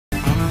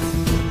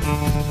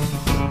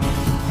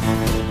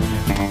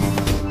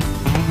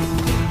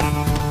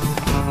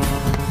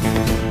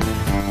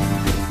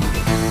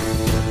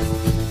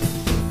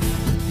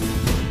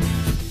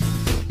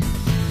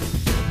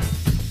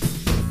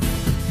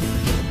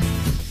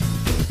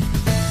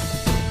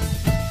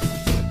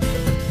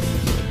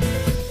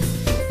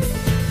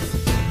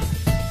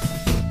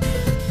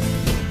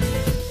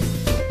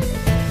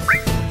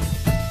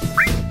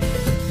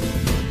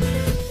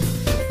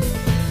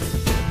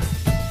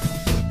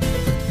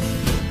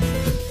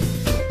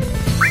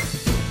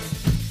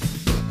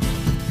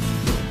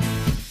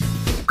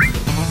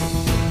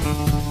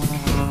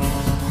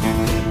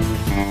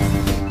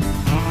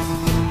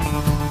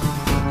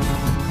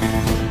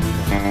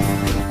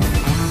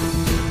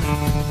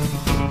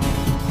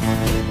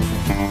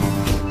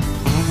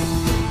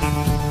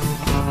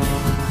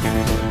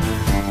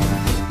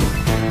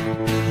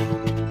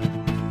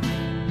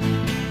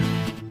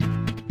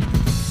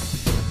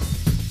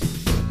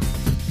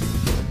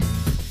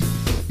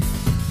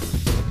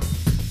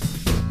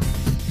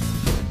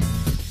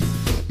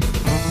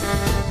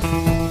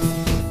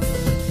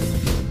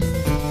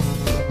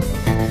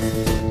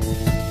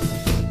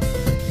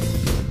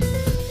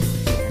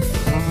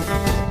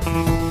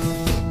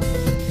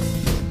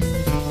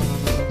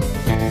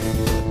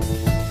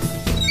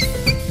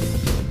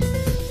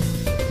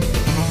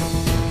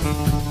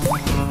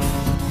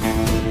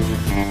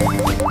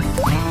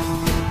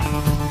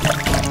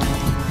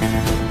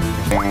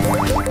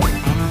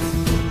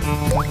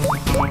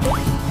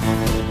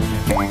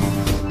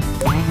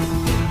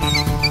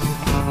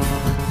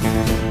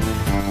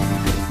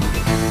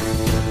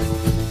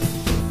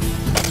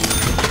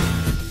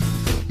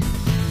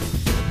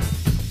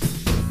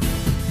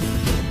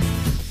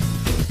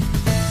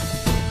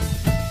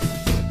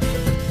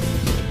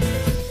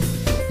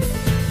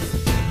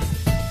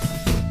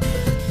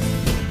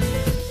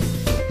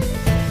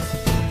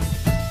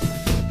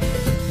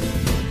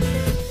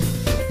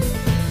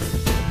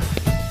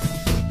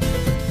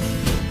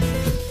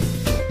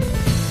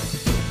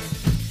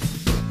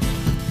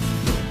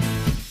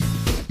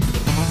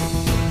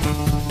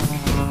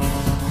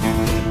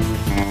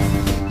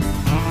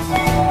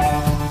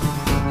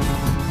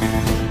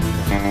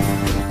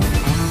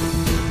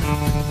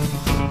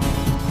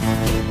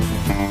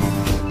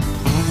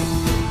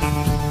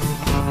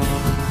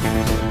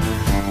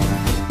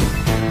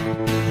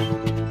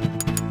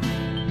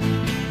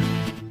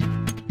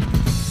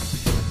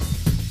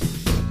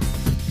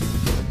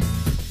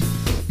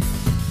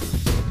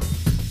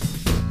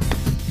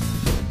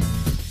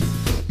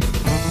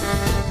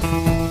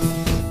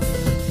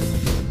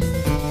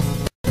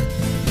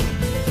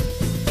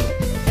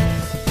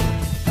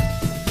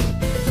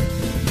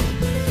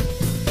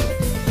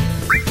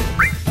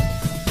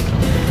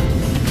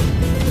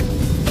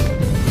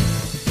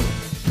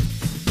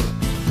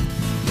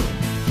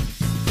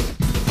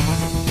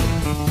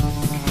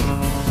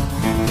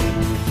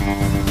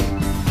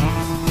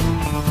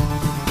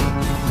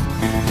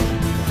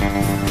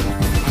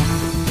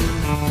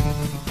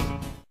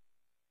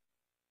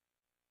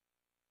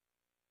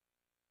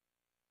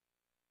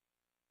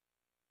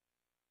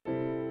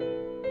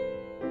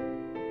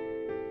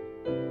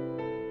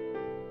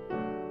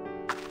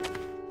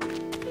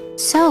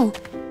So,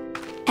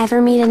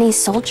 ever meet any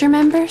soldier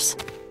members?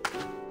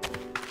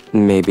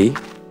 Maybe.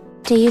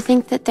 Do you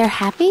think that they're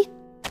happy?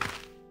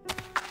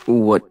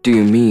 What do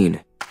you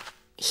mean?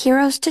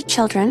 Heroes to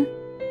children,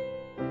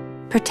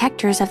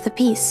 protectors of the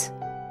peace.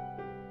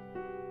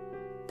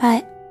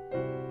 But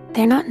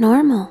they're not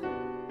normal.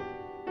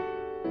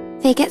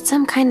 They get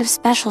some kind of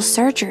special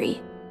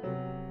surgery,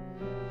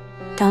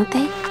 don't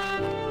they?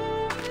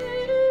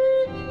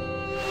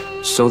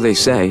 So they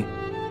say.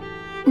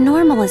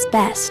 Normal is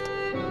best.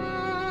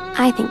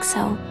 I think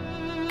so,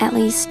 at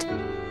least.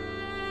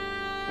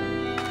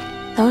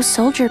 Those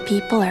soldier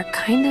people are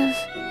kind of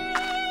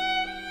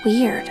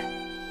weird.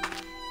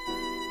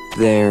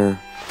 They're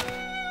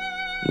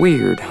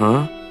weird,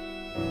 huh?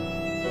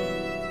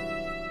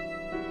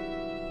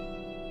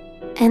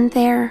 And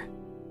they're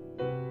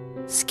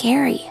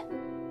scary.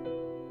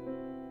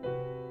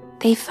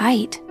 They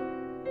fight,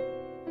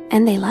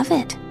 and they love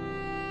it.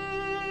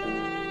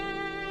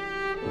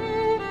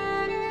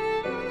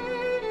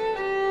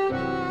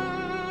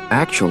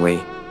 Actually,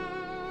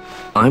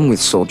 I'm with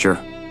Soldier.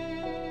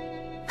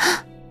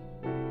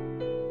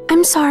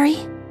 I'm sorry.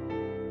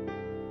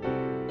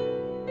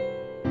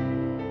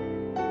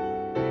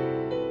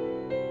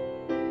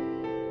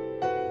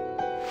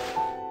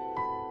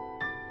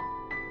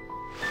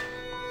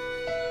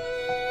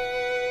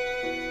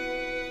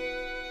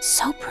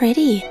 So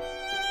pretty.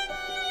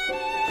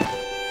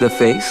 The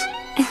face?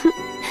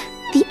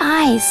 The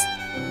eyes.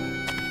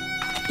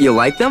 You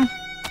like them?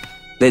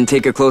 Then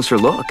take a closer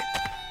look.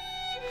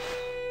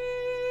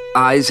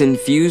 Eyes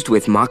infused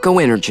with Mako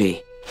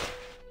energy.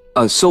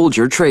 A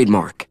soldier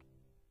trademark.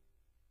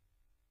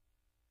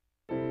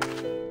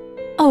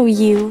 Oh,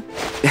 you.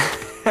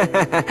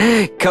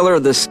 Color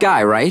of the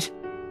sky, right?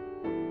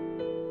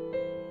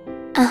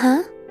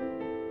 Uh-huh.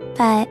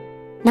 But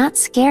not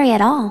scary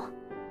at all.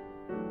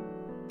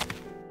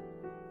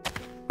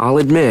 I'll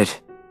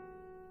admit,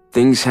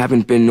 things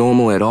haven't been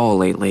normal at all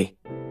lately.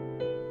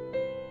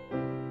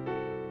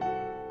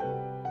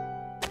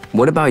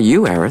 What about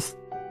you, Aerith?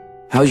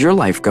 How's your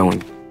life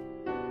going?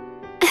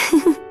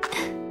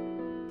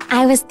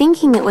 I was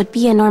thinking it would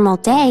be a normal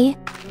day.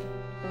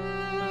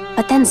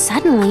 But then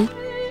suddenly,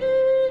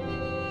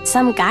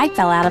 some guy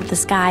fell out of the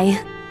sky.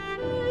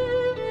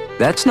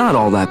 That's not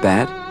all that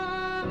bad.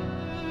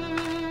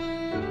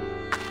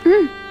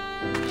 Hmm.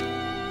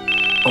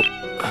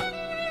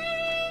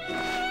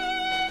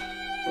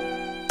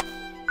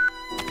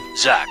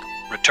 Zack,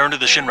 return to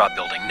the Shinra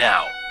building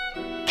now.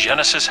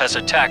 Genesis has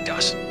attacked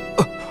us.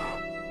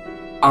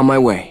 On my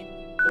way.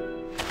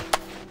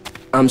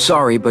 I'm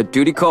sorry, but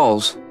duty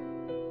calls.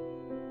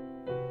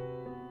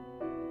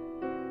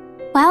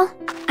 Well,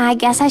 I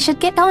guess I should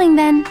get going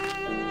then.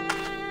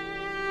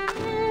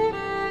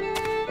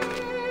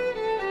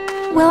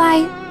 Will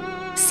I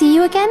see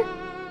you again?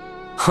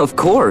 Of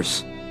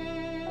course.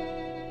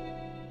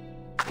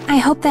 I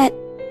hope that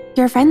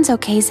your friend's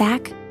okay,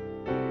 Zack.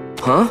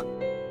 Huh?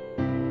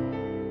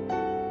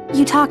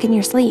 You talk in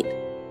your sleep.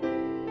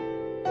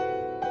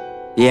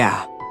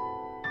 Yeah.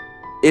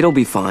 It'll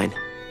be fine.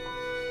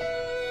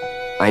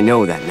 I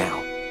know that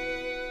now.